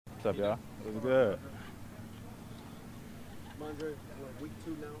What's up, y'all? It was good. Rhamondre, we're week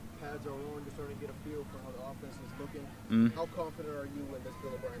 2 now. Pads are on. You're starting to get a feel for how the offense is looking. How confident are you in this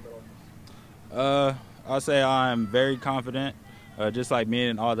Bill O'Brien offense? I'll say I'm very confident. Just like me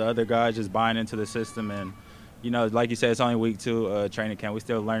and all the other guys, just buying into the system. And, like you said, it's only week 2 training camp. We're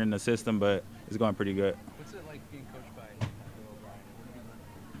still learning the system, but it's going pretty good. What's it like being coached by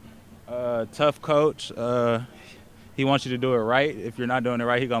Bill O'Brien? Tough coach. He wants you to do it right. If you're not doing it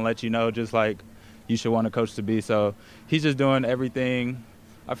right, he's going to let you know, just like you should want a coach to be. So he's just doing everything.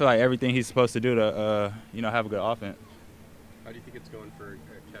 I feel like everything he's supposed to do to, have a good offense. How do you think it's going for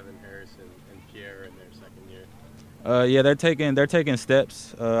Kevin Harris and Pierre in their second year? Yeah, they're taking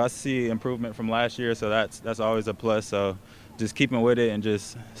steps. I see improvement from last year, so that's always a plus. So just keeping with it and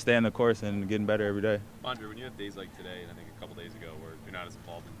just staying the course and getting better every day. Rhamondre, when you have days like today, and I think a couple days ago, where you're not as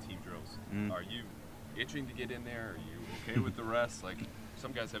involved in team drills, are you itching to get in there? Are you okay with the rest? Like,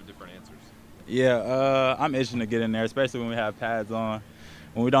 some guys have different answers. Yeah, I'm itching to get in there, especially when we have pads on.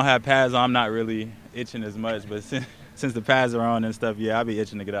 When we don't have pads on, I'm not really itching as much. But since the pads are on and stuff, yeah, I'll be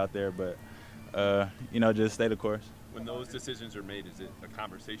itching to get out there. But, just stay the course. When those decisions are made, is it a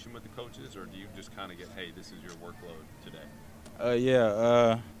conversation with the coaches, or do you just kind of get, hey, this is your workload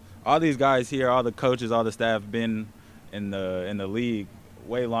today? All these guys here, all the coaches, all the staff, been in the league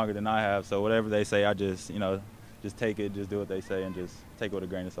way longer than I have. So whatever they say, I just take it, just do what they say, and just take it with a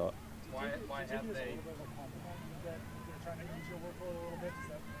grain of salt. Why have they?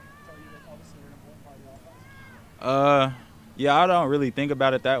 Yeah, I don't really think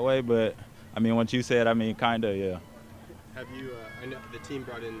about it that way, but I mean, what you said, kind of, yeah. Have you? I know the team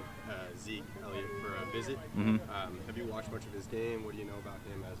brought in Zeke Elliott for a visit. Have you watched much of his game? What do you know about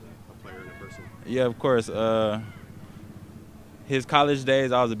him as a player and a person? Yeah, of course. His college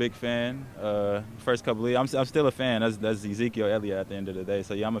days, I was a big fan. First couple of years, I'm still a fan. That's Ezekiel Elliott at the end of the day.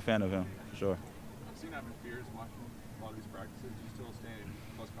 So yeah, I'm a fan of him for sure. I've seen Evan Fears watching a lot of these practices. Do you still stay in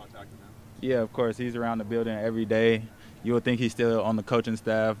close contact with him? Yeah, of course. He's around the building every day. You would think he's still on the coaching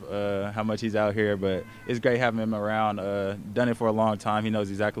staff, how much he's out here, but it's great having him around. Done it for a long time. He knows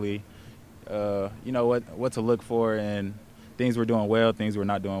exactly, what to look for, and things we're doing well, things we're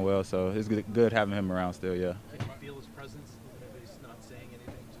not doing well. So it's good having him around still, yeah. Can you feel his presence? Even if he's not saying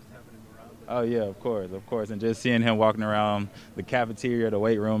anything, just having him around. Oh, yeah, of course. And just seeing him walking around the cafeteria, the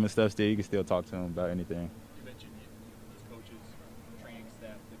weight room and stuff, still, you can still talk to him about anything. You mentioned these coaches, training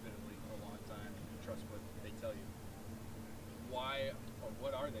staff, they've been in the league for a long time. You trust what they tell you. Why or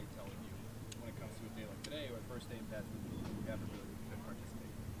what are they telling you when it comes to a day like today or the first day in pads when you haven't really been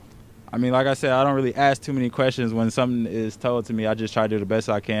participating? Like I said, I don't really ask too many questions. When something is told to me, I just try to do the best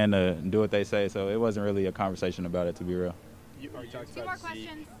I can to do what they say. So it wasn't really a conversation about it, to be real. You talked Two about more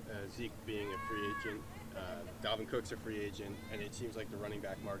questions. Zeke being a free agent. Dalvin Cook's a free agent, and it seems like the running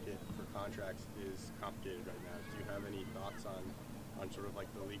back market for contracts is complicated right now. Do you have any thoughts on sort of like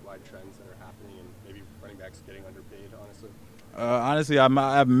the league-wide trends that are happening and maybe running backs getting underpaid, honestly? Honestly, I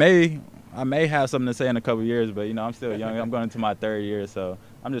may have something to say in a couple of years, but I'm still young. I'm going into my 3rd year, so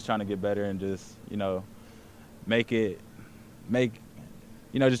I'm just trying to get better and just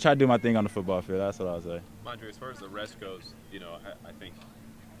just try to do my thing on the football field. That's what I'll say. Rhamondre, as far as the rest goes, I think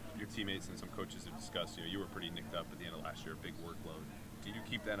your teammates and some coaches have discussed, you were pretty nicked up at the end of last year, a big workload. Do you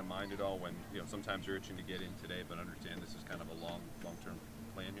keep that in mind at all when, sometimes you're itching to get in today, but understand this is kind of a long-term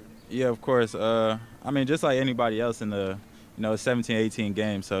plan here? Yeah, of course. Just like anybody else in the, 17, 18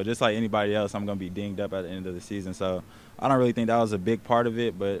 games. So just like anybody else, I'm going to be dinged up at the end of the season. So I don't really think that was a big part of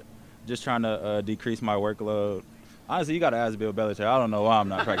it, but just trying to decrease my workload. Honestly, you got to ask Bill Belichick. I don't know why I'm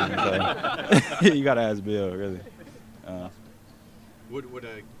not practicing. So you got to ask Bill, really. I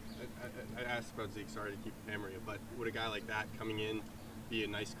asked about Zeke, sorry to keep hammering it, but would a guy like that coming in be a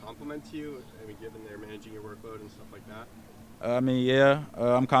nice compliment to you? Given they're managing your workload and stuff like that?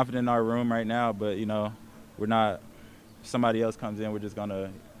 I'm confident in our room right now, but, we're not – somebody else comes in, we're just going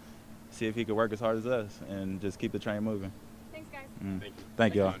to see if he could work as hard as us and just keep the train moving. Thanks, guys.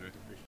 Thank you all. Rhamondre.